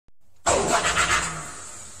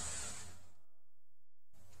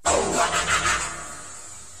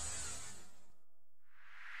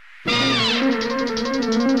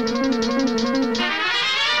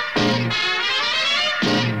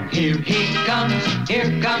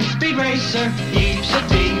comes Speed Racer. He's a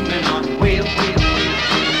demon on wheel, wheel, wheel.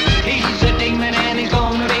 He's a demon and he's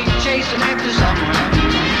gonna be chasing after someone.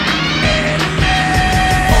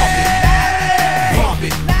 Pump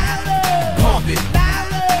it, pump it, pump it,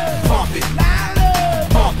 pump it,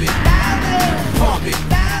 pump it, pump it, pump it,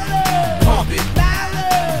 pump it,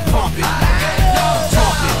 pump it.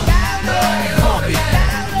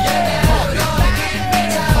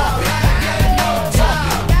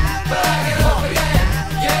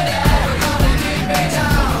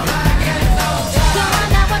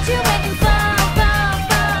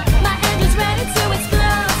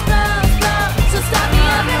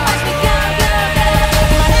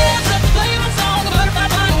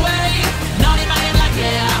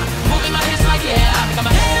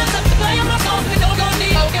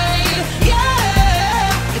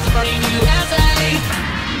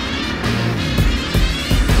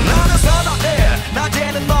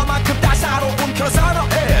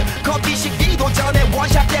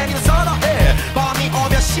 원샷 때리는 선어해 밤이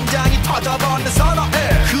오면 심장이 터져버리는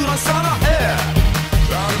선어해 그런 선어해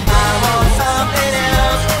I want something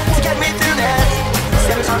else to get me through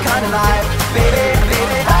this Some kind of life Baby,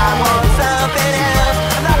 baby I want something else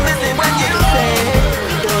I'm not listening when you say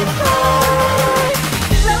goodbye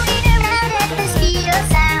Floating around at the speed of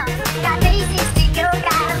sound Got places to go,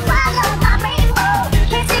 gotta follow my rainbow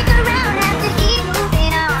Can't stick around, have to keep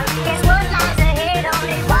moving on Guess what lies ahead,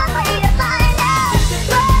 only one way to find out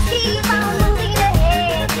Keep on moving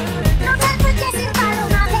ahead. No time for guessing, follow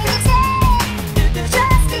my page.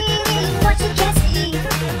 Trusting in what you can see.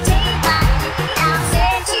 Take my lead, I'll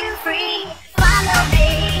set you free. Follow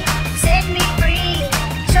me, set me free.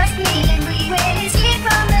 Trust me and we will escape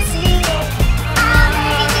from the city. I'll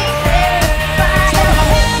make it clear. Follow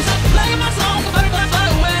me. Hands up, playing my song, the butterfly fly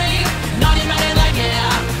away. Nodding my head like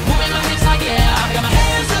yeah, moving my hips like yeah. I got my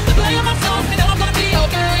hands up, playing my song, and I'm gonna be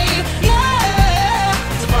okay. Yeah,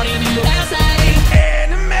 it's a party in the USA.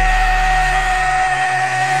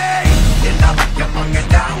 Get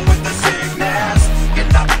down with the sickness.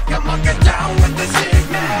 Get up, come on, get down with the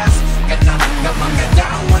sickness. Get up, come on, get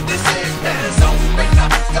down with the sickness. Open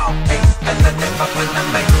up, stop it, and then never put the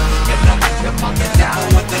make. Get up, come on, get down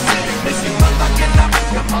with the sickness. You wanna get up,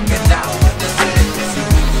 come on, get down with the sickness.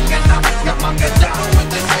 Get up, come on, get down with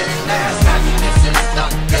the sickness. Happiness is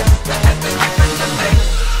not good, the heaven you bring the make.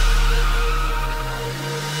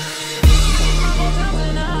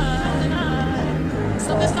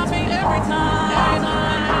 Something stops me every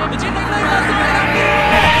time. But you think like that's the way I feel.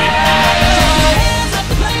 Hands up,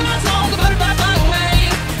 playing my song, the butterfly fly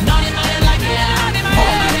away. Nodding my head like yeah,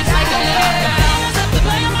 moving my hips like yeah. Hands up,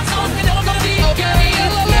 playing my song, and I'm gonna be okay.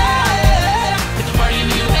 Yeah, it's a party in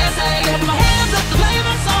the USA. My hands up, playing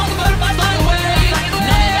my song, the butterfly fly away. Nodding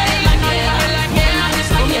my head like yeah, moving my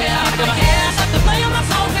hips like yeah. My hands up, playing my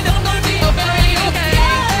song, and I'm gonna be okay.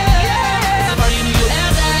 Yeah, it's a party in the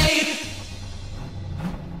USA.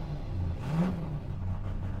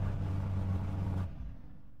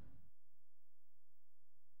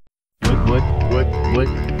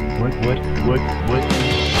 What?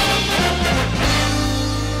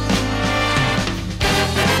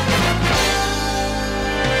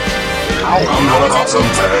 I'm gonna pop some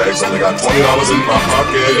tags, only got $20 in my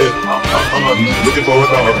pocket. I'm looking for a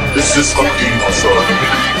dollar, this is fucking awesome.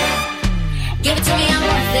 Give it to me, I'm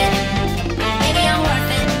worth it. Baby, I'm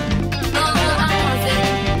worth it. Oh, I'm worth it.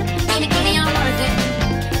 Give me, I'm worth it.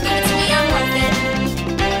 Give it to me, I'm worth it.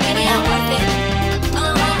 Baby, I'm worth it.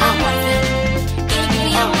 Oh, I'm worth it. Give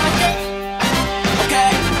me, I'm worth it.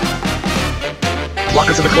 Okay. Walk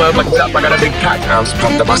into the club like, what's up? I got a big pack. I'm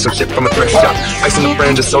pumped. I bought some shit from a thrift shop. Ice in the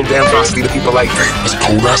fringe is so damn frosty. The people like, it's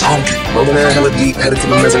cold ass honky. Rolling in hella deep, headed to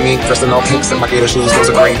the mezzanine. Dressed in all pink, set my gator shoes. Those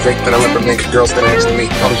are great drink, then I leopard mink. Girl standing next to me.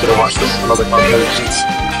 Probably should've watched this. Smells like my hair sheets.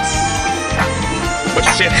 But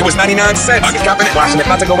shit, it was 99 cents. I get copping it, washing it.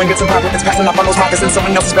 About to go and get some profit. It's passing up on those moccasins.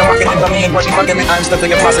 Someone else has been rocking it. Dummy and brushy fucking it. I'm still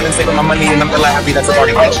thinking closet and saving my money. And I'm hella happy that's a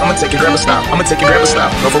bargain, bitch. I'ma take your grandma style.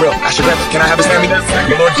 No, for real. I should grandma. Can I have his family?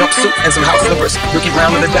 Your Lord jumpsuit and some house slippers. Ricky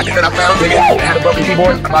Brown in the jacket that I found. Dig it. I had a broken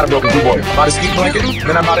keyboard. I bought a broken keyboard. Bought a ski blanket.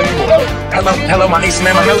 Then I bought a new board. Hello, my ace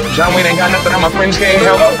man, my help. John Wayne ain't got nothing on my fringe, can't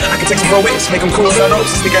help. I can take some pro wings, make them cool, sell those.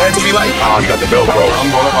 Stick ahead to be like, Oh, you got the Velcro. I'm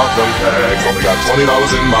gonna pop them tags, only got $20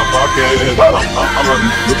 in my pocket. I'm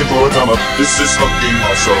looking for a dollar, this is fucking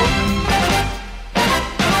awesome.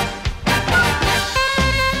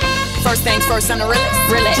 First things first, I'm the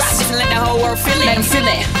realest. Drop this and let the whole world feel it. Let them feel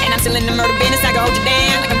it. And I'm still in the murder business. I can hold you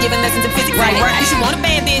down like I'm giving lessons in physics. Right. You should want a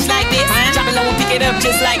bad bitch like this. Drop it low and pick it up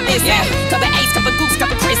just like this. Yeah. Couple A's, couple Goops,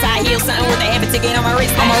 couple Chris. I heal something worth a half a ticket on my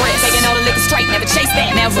wrist. Taking all the liquor straight, never chase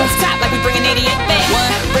that. Now rooftop like we bring an idiot back.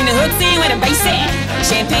 Bring the hooks in where the bass at.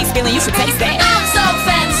 Champagne spilling, you should taste that. I'm so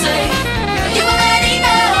fancy. You already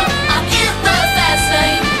know I'm in the fast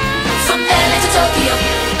lane. From LA to Tokyo,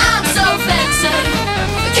 I'm so fancy.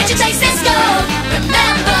 Can't you taste this gold?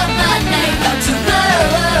 Remember my name, not to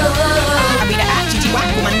blow. I be the IGGY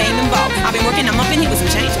with my name involved. I've been working, I'm up and he was some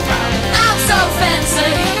change for problem. I'm so fancy.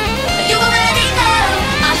 You already know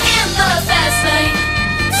I'm in the fast lane.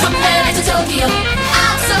 From LA to Tokyo,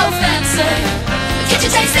 I'm so fancy. Can't you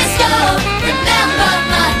taste this gold? Remember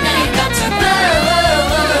my name, not to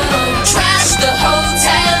blow. Trash the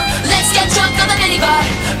hotel, let's get drunk on the minibar.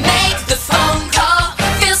 Make the phone call,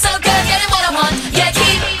 feel so good getting what I want. Yeah,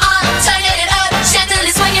 keep on turning it up,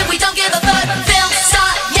 chandelier swinging, we don't give a fuck. Film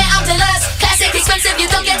star, yeah I'm deluxe, classic expensive, you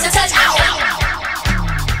don't get to touch. Ow.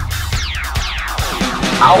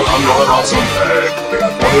 I'm going off some bag.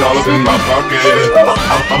 Got $20 in my pocket.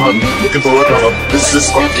 I'm looking for a club. This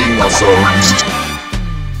is fucking awesome.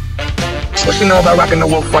 What she know about rocking the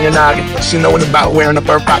wolf on your noggin? She knowin' about wearing a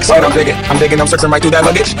fur fox skin. I'm digging, I'm searching right through that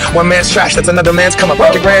luggage. One man's trash, that's another man's come up.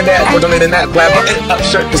 Like your granddad, we're donating that black button up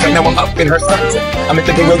shirt. Cause right now I'm up in her size. I'm at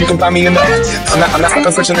the Goodwill, you can find me in the I'm not stuck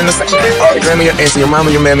on searching in the section. Your grandma, your auntie, your mama,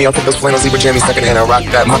 your mammy. I'll take those flannel zebra jammies secondhand. I rock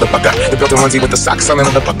that motherfucker. The built-in onesie with the socks on the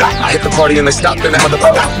motherfucker. I hit the party and they stopped in that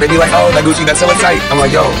motherfucker. They be like, oh, that Gucci, that's hella tight. I'm like,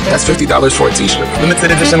 yo, that's $50 for a t-shirt. Limited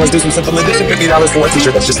edition, let's do some simple edition. $50 for a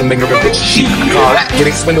t-shirt, that's just a ignorant bitch. I call that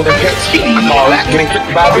getting swindled and pimped. I call that getting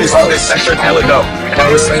by this shirt hella dope. And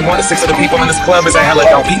the same 1 to 6 of the people in this club is a hella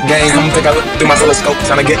dope. Eat game, I'm gonna take a look through my telescope,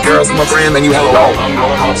 trying to get girls in my brand, and you hella low. I'm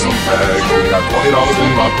going off some bag. Got $20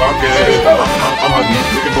 in my pocket. I'm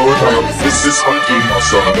looking for a club. This is fucking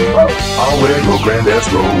awesome. I'll wear your granddad's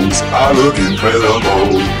clothes. I look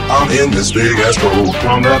incredible. I'm in this big ass coat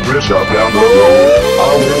from that thrift shop down the road.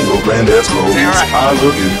 I'll wear your granddad's clothes. I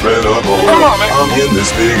look incredible. I'm in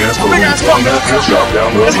this big ass coat from that thrift shop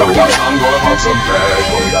down the road. I'm going off some bag.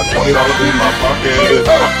 Got $20 in my pocket.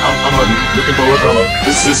 I'm looking for a color.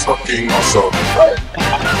 This is fucking awesome.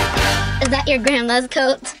 Is that your grandma's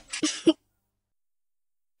coat?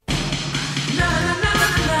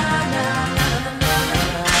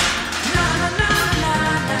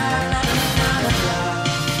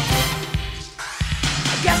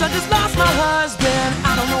 Guess I just lost my husband,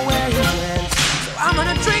 I don't know where he went. So I'm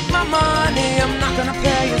gonna drink my money, I'm not gonna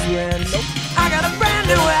pay his rent. I got a brand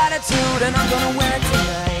new attitude and I'm gonna wear it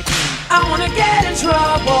tonight. I wanna get in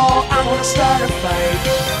trouble, I wanna start a fight.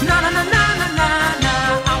 Na na na na na na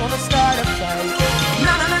na, I wanna start a fight.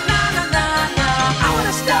 Na na na na na na na, I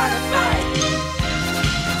wanna start a fight.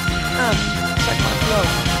 Check my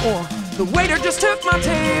flow. The waiter just took my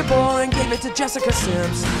table and gave it to Jessica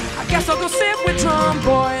Sims. I guess I'll go sit with Drum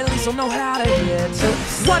Boy, at least I'll know how to hit.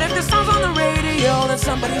 What if this song's on the radio, then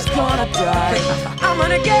somebody's gonna die? I'm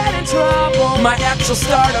gonna get in trouble, my ex will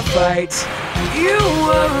start a fight. You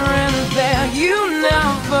weren't there, you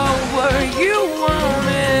never were, you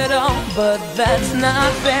wanted all, but that's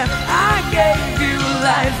not fair. I gave you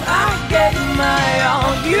life, I gave my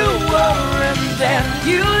all, you weren't there,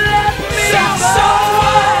 you let me go. So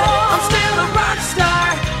what? I'm still a rock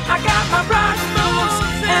star, I got my rock moves,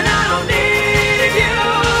 and I don't need you.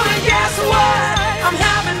 And guess what? I'm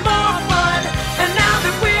having more fun, and now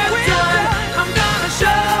that we're done, I'm gonna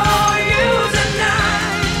show you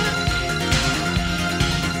tonight.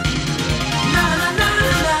 Na na na na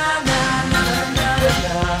na na na na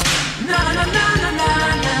na na na na na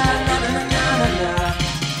na.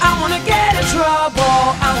 I wanna get in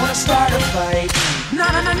trouble, I wanna start a fight. Na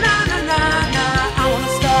na na na na na na. I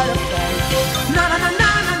wanna start a fight. Na na na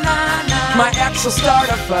na na na na. My ex will start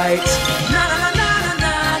a fight. Na na na na na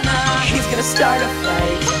na na. He's gonna start a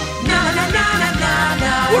fight. Na na na na na na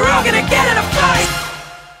na. We're all gonna get in a fight.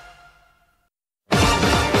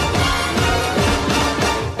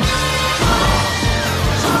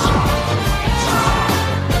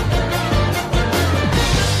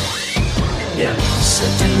 Yeah,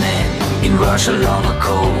 such a man in Russia long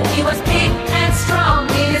ago. He was big and strong,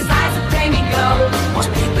 in his eyes a flaming glow. Most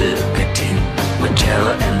people look at him with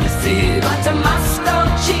terror and with fear. But to Moscow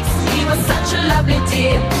chicks, he was such a lovely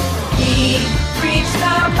dear. He preached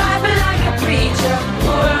the Bible like a preacher,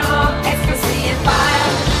 full of ecstasy and fire.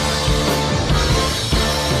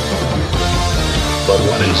 But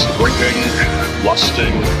when his drinking and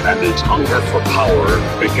lusting and his hunger for power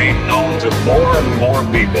became known to more and more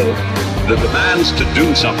people, The demands to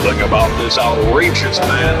do something about this outrageous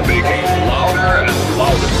man became louder and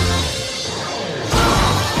louder.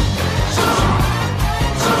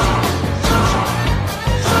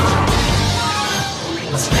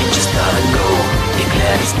 Strangers gotta go,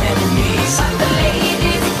 declare his enemies. The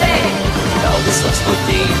ladies beg, all this lust for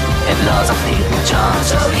deep, and laws of hidden charms.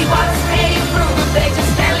 So he was ready through, they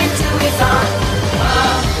just fell into his arms.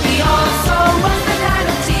 He also was the kind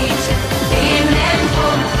of teacher, in and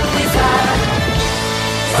from desire.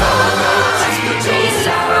 So just to be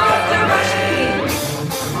sorrow of the Russian.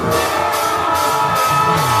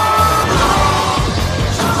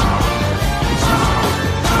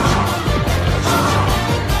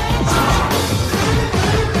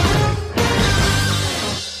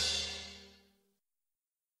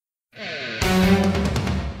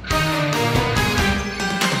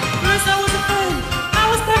 First I was a fool, I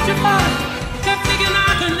was petrified. Kept thinking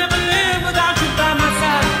I could never live without you by my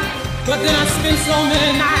side. But then I spent so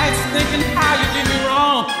many nights thinking how you did me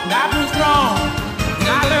wrong, and I was wrong. And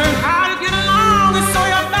I learned how to get along, and so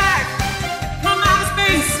you're back from outer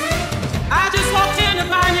space. I just walked in to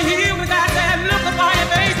find you here with that sad look upon your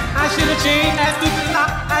face. I should have changed that stupid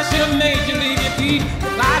lock, I should have made you leave your feet.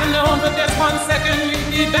 If I'd have known for just 1 second you'd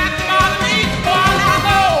be back to bother me. Oh, now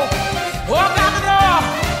go, walk out the door.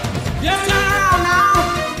 Just turn around now,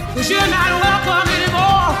 'cause you're not welcome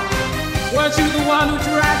anymore. Weren't you the one who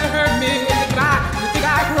tried to hurt me with the clock? You think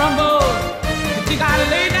I crumbled? You think I'd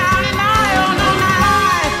lay down and die? Oh no, not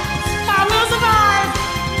I will survive.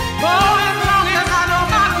 Oh, as long as I know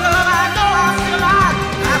how to love, I know I'll still alive.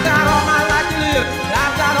 I've got all my life to live,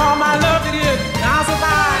 I've got all my love to give, and I'll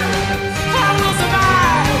survive. I will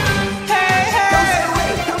survive. Hey, hey. Come sail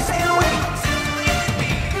away, come sail away.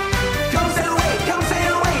 Come sail away, come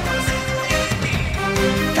sail away.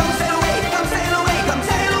 Come sail away, come sail away, come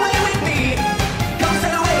sail away with me. Come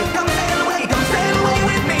sail away, come sail away, come sail away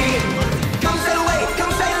with me. Come sail away,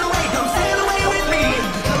 come sail away, come sail away with me.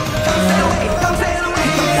 Come sail away, come sail away,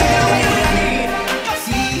 come sail away with me.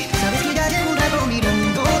 Sí, sabes que ya llevo un rato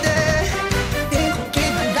mirándote. Tengo que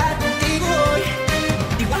bailar contigo hoy.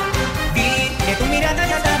 Igual vi que tu mirada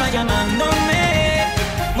ya estaba llamándome.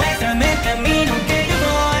 Muéstrame el camino que yo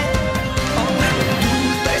voy. Oh,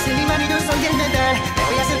 tú pareces mi marido, soy el metal. Me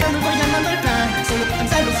voy acercando y voy llamando al plan. Solo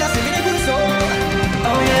pensarlo se acelera el pulso.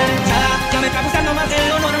 Oh yeah, ya me está gustando más de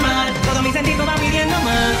lo normal. Todo mi sentido va pidiendo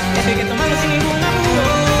más. Esto hay que tomarlo sin ningún apuro.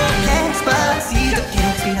 Despacito, quiero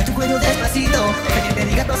respirar tu cuello despacito. Deja que te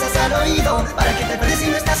diga cosas al oído, para que te acuerdes si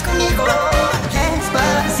no estás conmigo.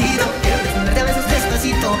 Despacito, quiero desnudarte a besos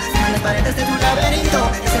despacito. Firmar las paredes de tu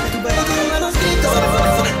laberinto y hacer de tu cuerpo tu manuscrito. Sube,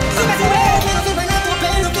 sube, quiero que bailar tu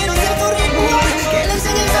pelo, quiero ser tu ritmo. Que le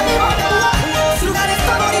enseñes a mi boca sus lugares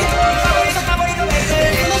favoritos.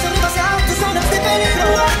 Que los sonidos sean tus zonas de peligro.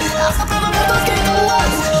 Hasta provocar tus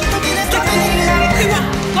gritos. Tú tienes que venir.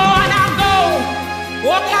 Go on now, go.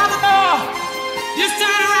 Walk out the door. Just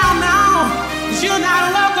turn around now, 'cause you're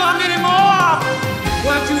not welcome anymore.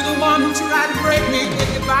 Weren't you the one who tried to break me? If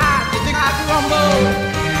you find, you think I'd crumble?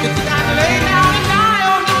 You think I'd lay down and die?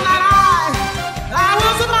 Oh no, not I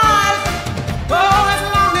will survive. Oh, as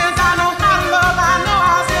long as I know how to love, I know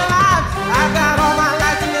I'll stay alive. I've got all my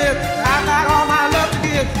life to live, I've got all my love to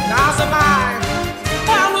give, and I'll survive.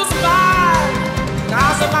 I will survive.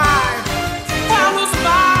 I'll survive. I will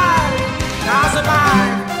survive. I'll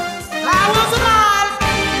survive. I will survive.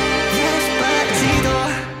 Despacito.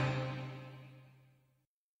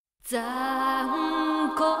 残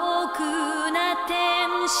酷な天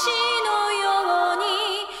使のように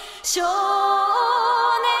少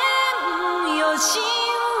年よ神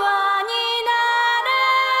話になれ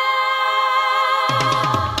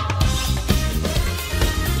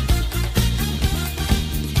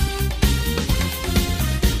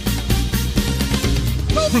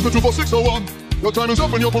Now Prisoner 24601, your time is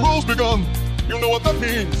up and your parole's begun. You know what that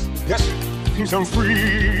means? Yes, means I'm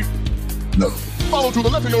free. No. Follow to the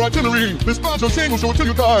left of your itinerary. This badge or chain will show it till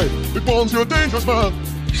you die. It warns you're a dangerous man.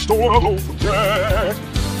 Stole a loaf of bread.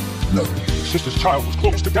 No. Sister's child was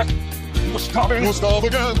close to death. He was starving. You'll starve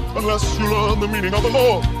again unless you learn the meaning of the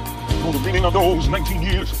law. Know the meaning of those 19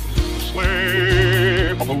 years.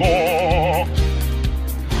 Slave of the law.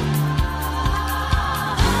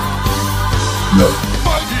 No.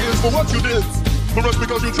 5 years for what you did. The rest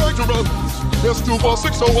because you tried to run. Yes,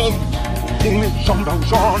 24601. Only some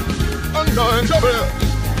goes on. And I'm Javier.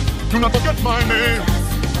 Do not forget my name.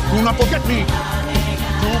 Do not forget me.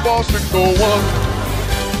 24601.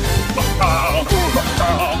 Look down,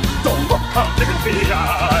 don't look down, take it the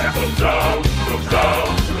eye. Look down,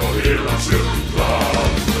 you don't hear a shooting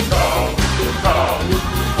cloud. Look down,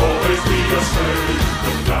 always be a slave.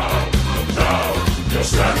 Look down,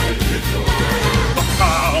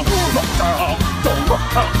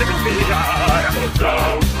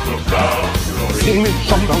 See me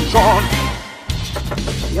from the front.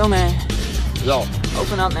 Yo, man. Yo,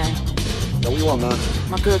 Open up, man. what you want, man?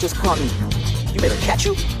 My girl just caught me. You made her catch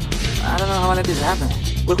you? I don't know how I let this happen.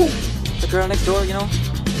 With who? The girl next door, you know?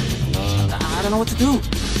 I don't know what to do.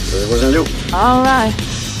 So it wasn't you. Alright.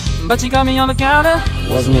 But she caught me on the counter.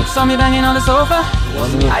 Wasn't it? Saw me banging on the sofa.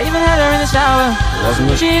 Wasn't it? I even had her in the shower.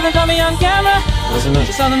 Wasn't it? She even caught me on camera. Wasn't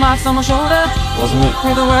She it? saw the marks on my shoulder. Wasn't it?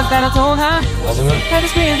 Heard the words that I told her. Wasn't it? Heard the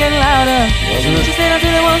screams getting louder. Wasn't it? She said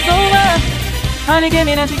until it was over. Honey came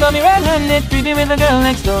in and she caught me red-handed, creeping with the girl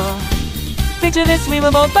next door. Picture this, we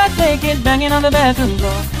were both butt naked, banging on the bathroom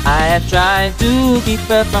floor. I had tried to keep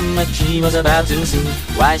her from what she was about to see.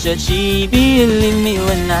 Why should she believe me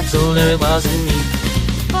when I told her it wasn't me?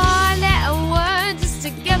 Four-letter word just to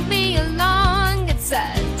get me along. It's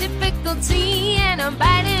a difficulty and I'm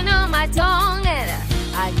biting on my tongue. And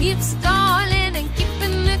I keep stalling and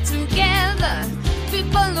keeping it together.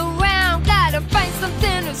 People around, gotta find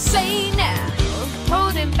something to say now.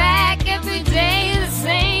 Holding back every day the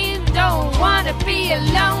same. Don't wanna be a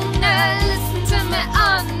loner. Listen to me,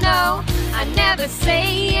 oh no. I never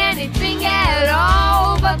say anything at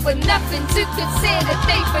all. But with nothing to consider,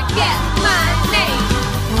 they forget my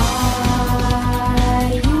name. Are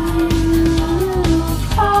you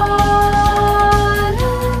calling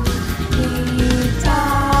me,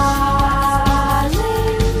 darling?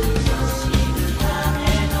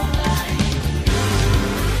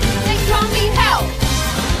 They call me Hell.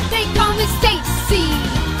 They call me Stacy.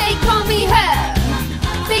 They call me her.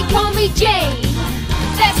 They call me Jane.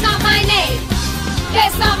 That's not my name.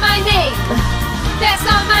 That's not my name. That's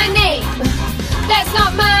not my name. That's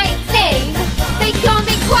not my name. They call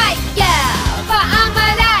me Quiet, but I'm a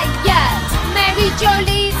riot. Mary Jo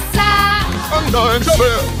Lisa. I'm dying to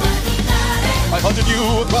be. I hunted you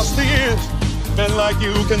across the years. Men like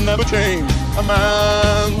you can never change. A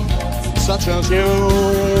man such as you.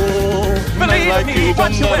 Men like you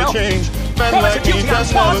can never change. Men like you can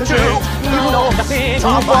never change. You know nothing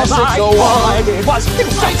Top of of my 601. life. It was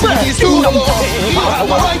He's too low. I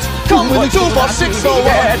was right. Come with the 2 for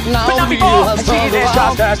 601. Now he has turned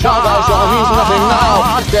around. Now he's nothing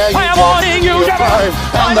now. There you go. Your pride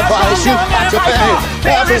and the price you have to pay.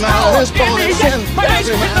 Every man is born in sin.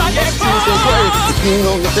 Every man must choose his way. You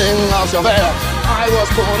know nothing of Javert. I was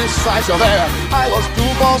born inside Javert. I was 2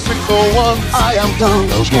 for 601. I am done.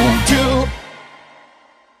 Two.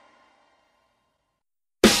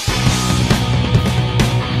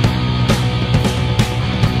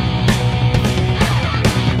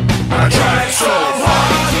 I tried so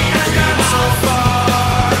hard, I got so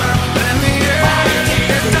far, but in the end,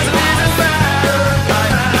 it doesn't even matter. I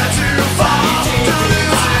had to fall to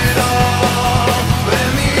lose it all, but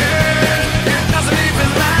in the end, it doesn't even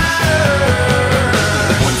matter.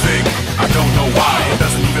 One thing, I don't know why, it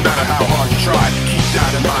doesn't even matter how hard you try. Keep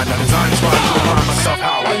that in mind, that design is trying to remind myself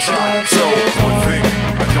how I tried. So, one thing,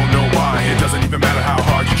 I don't know why, it doesn't even matter how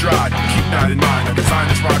hard you tried. Keep that in mind, that design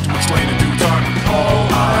is trying to explain in due time. All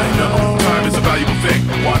I know, time is a valuable thing.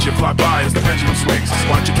 Watch it fly by as the pendulum swings.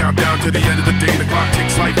 Watch it count down to the end of the day. The clock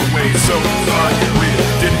takes life away. So far,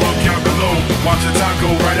 didn't look out below. Watch the time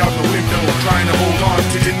go right out the window. Trying to hold on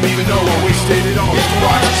to didn't even know I wasted it all.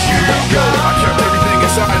 Watch you go. I kept everything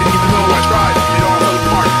inside, even though I tried. It all fell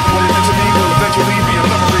apart. What it meant to me will eventually be a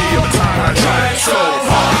memory of a time I tried so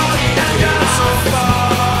hard and got so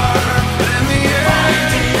far, but in the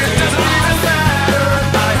end, it doesn't even matter.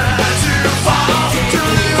 I had to fall to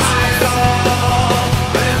lose it all,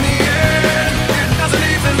 but in the end, it doesn't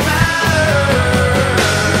even matter.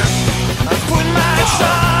 I put my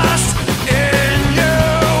trust in you,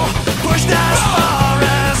 pushed as far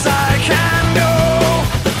as I can go.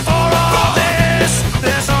 For all this,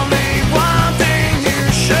 there's only one thing you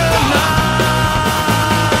should know.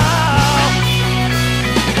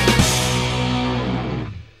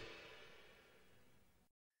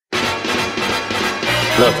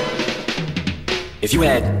 Look, if you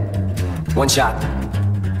had one shot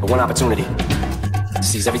or one opportunity to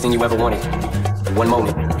seize everything you ever wanted in one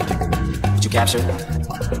moment, would you capture it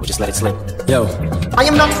or just let it slip? Yo. I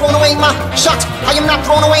am not throwing away my shot. I am not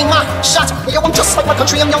throwing away my shot. Yo, I'm just like my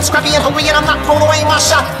country. I'm young, scrappy, and hungry, and I'm not throwing away my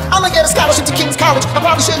shot. I'ma get a scholarship to King's College. I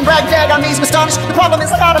probably shouldn't brag, dad. I'm easy, astonished. The problem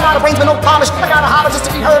is I got a lot of brains, but no polish. I gotta holler just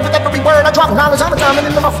to be heard with every word. I drop knowledge. I'm a diamond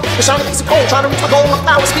in the rough. The shiny piece of coal, trying to reach my goal. A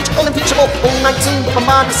flower speech, unimpeachable. Only 19, but my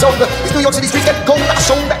mind is sober. These New York City streets get cold. I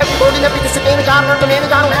shoulder every word and every disadvantage. I learned the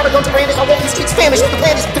manage. I don't have a gun to brandish. I walk these streets famished. The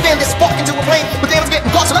plan is to defend this. Walk into a plane, but damn, it's getting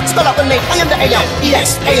caught. So let's spell out the name. I am the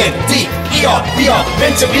A-L-E-S-A-N-D-E. We are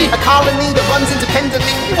meant to be a colony that runs independently.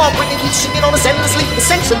 You are bringing heat shit on us endlessly.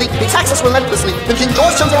 Essentially, they tax us relentlessly. Then King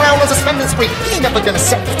George turns around on suspended spree. He ain't never gonna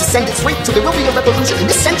set his descendants free. So there will be a revolution in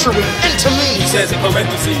this century. Enter me. He says in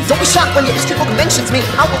parentheses. Don't be shocked when your history book mentions me.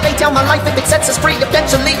 I will lay down my life if it sets us free.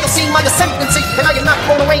 Eventually, you'll see my ascendancy. And I am not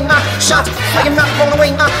throwing away my shot. I am not throwing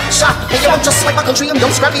away my shot. And yo, I'm just like my country. I'm young,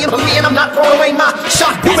 scrappy, and hungry, and I'm not throwing away my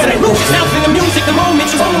shot. You better lose yourself in the music the moment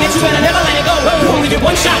you own it. You better never let it go. You only get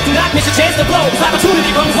one shot, do not miss a chance to blow. This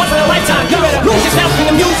opportunity comes once in a lifetime. You better lose yourself in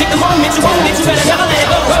the music the moment you own it. You better never let it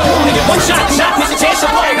go. You only get one shot, do not miss a chance to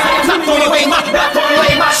blow. I'm not throwing away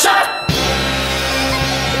my shot.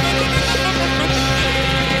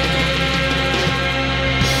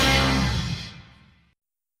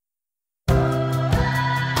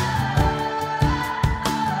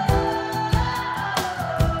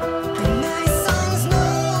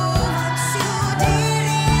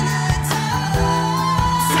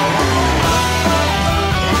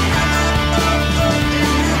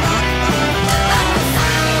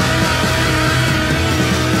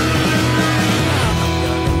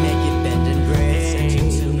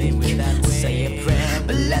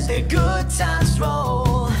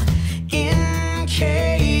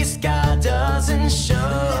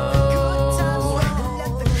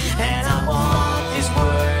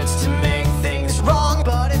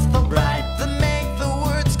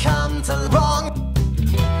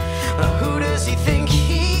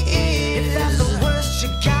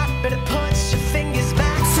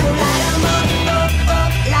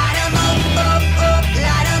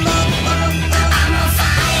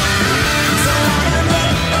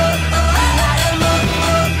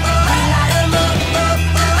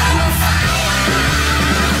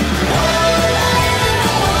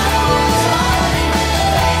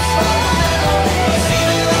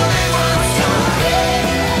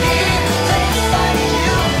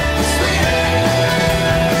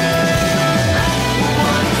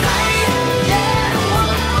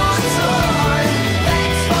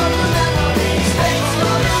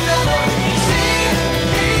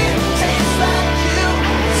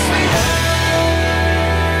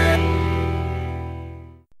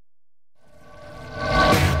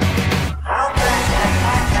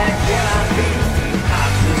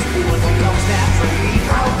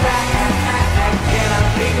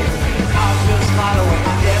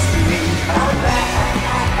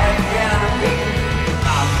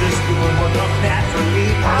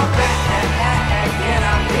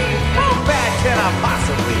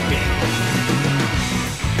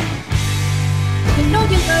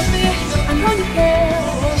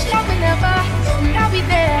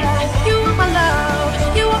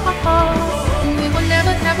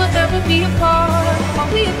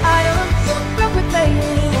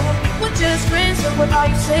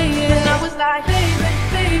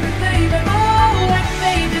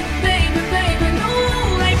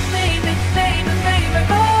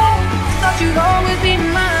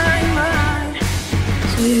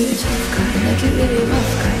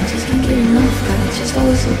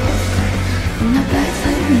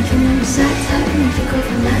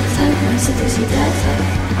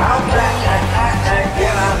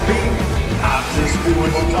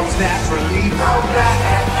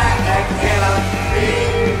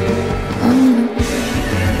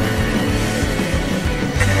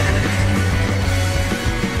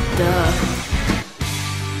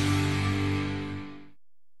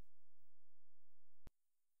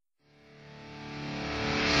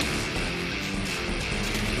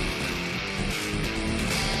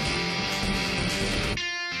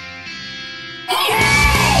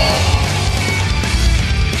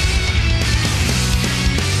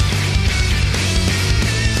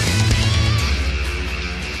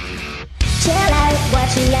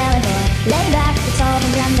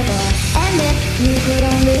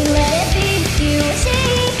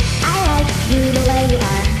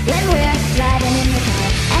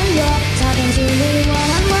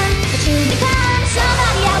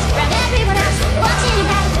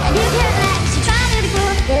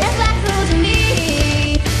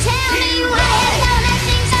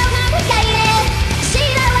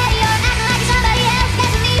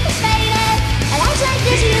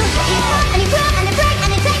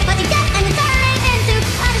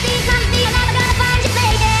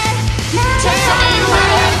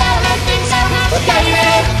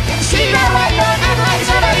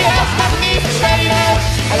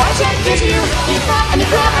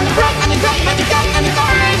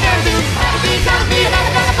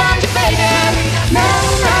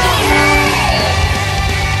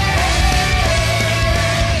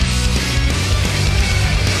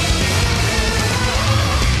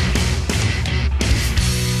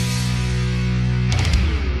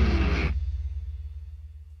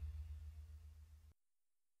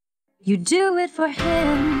 You do it for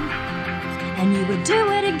him, and you would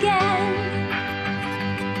do it again.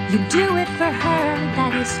 You do it for her,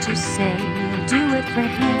 that is to say, you'll do it for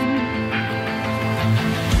him.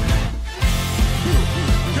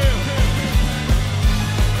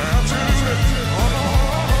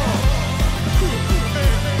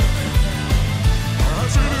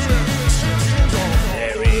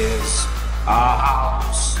 There is a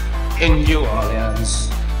house in New Orleans.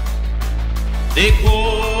 They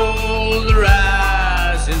call the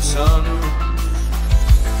rising sun,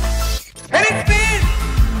 and it's been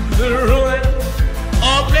the ruin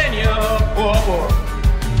of many a poor boy.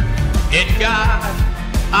 In God,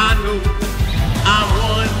 I know I'm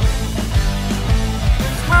one.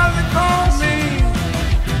 How they call me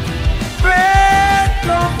bad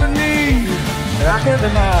company, and I can't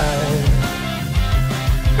deny.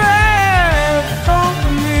 Bad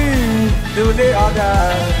company, till the day I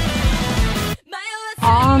die.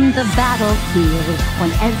 On the battlefield,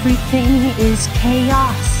 when everything is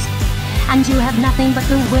chaos, and you have nothing but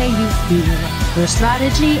the way you feel, your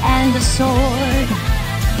strategy and a sword.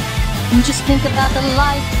 You just think about the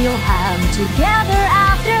life you'll have together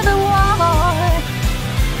after the war.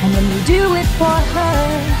 And when you do it for her,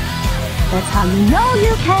 that's how you know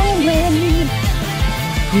you can win.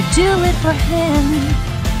 You do it for him,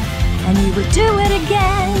 and you would do it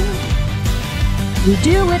again. You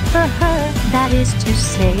do it for her, that is to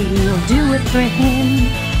say, you'll do it for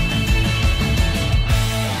him.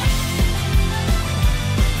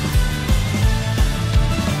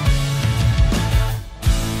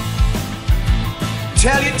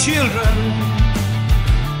 Tell your children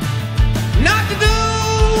not to do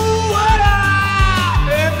what I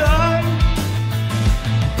have done.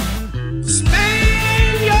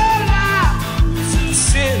 Spend your life in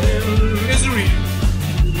sin and misery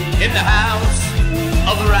in the house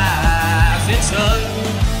of the rising sun.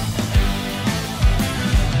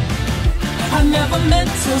 I never meant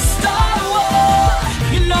to start a war.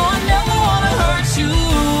 You know I never wanna hurt you.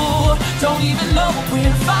 Don't even know what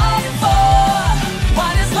we're fighting for. Why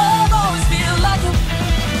does love always feel like a...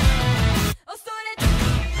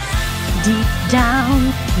 Deep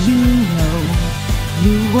down, you know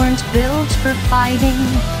you weren't built for fighting,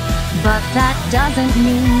 but that doesn't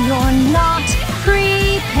mean you're not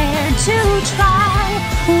prepared to try.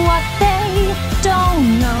 What they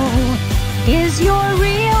don't know is your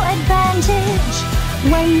real advantage.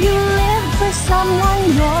 When you live for someone,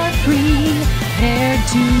 you're prepared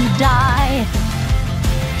to die.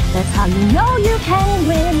 That's how you know you can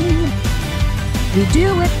win. You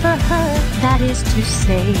do it for her, that is to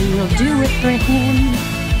say, you'll do it for him.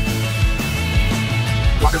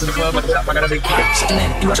 Walk into the club like a shop, I got a big clip.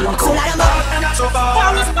 You rush along cool.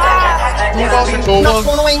 Not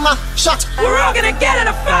throwing away my shot. We're all gonna get in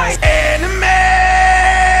a fight. Enemy!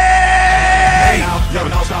 Hey now, you're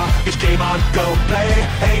an all-star, get your game on, go play.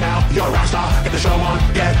 Hey now, you're a rock star, get the show on,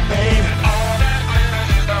 get paid.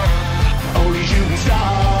 All these shooting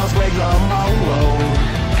stars break the mold,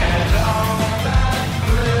 and all that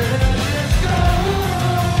glitters gold.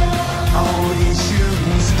 All these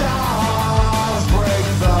shooting stars break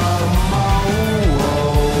the mold.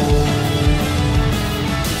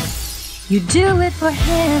 You do it for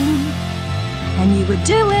him, and you would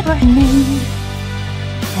do it for me,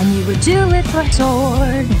 and you would do it for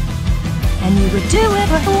sword, and you would do it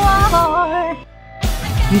for war.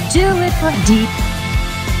 You do it for deep,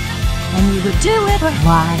 and you would do it for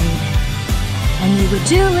wide, and you would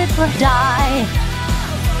do it for die.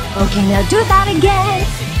 Okay, now do that again.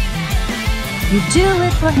 You do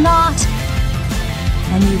it for not,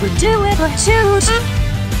 and you would do it for choose.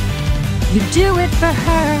 You do it for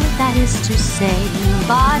her, that is to say, you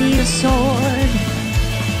embody a sword.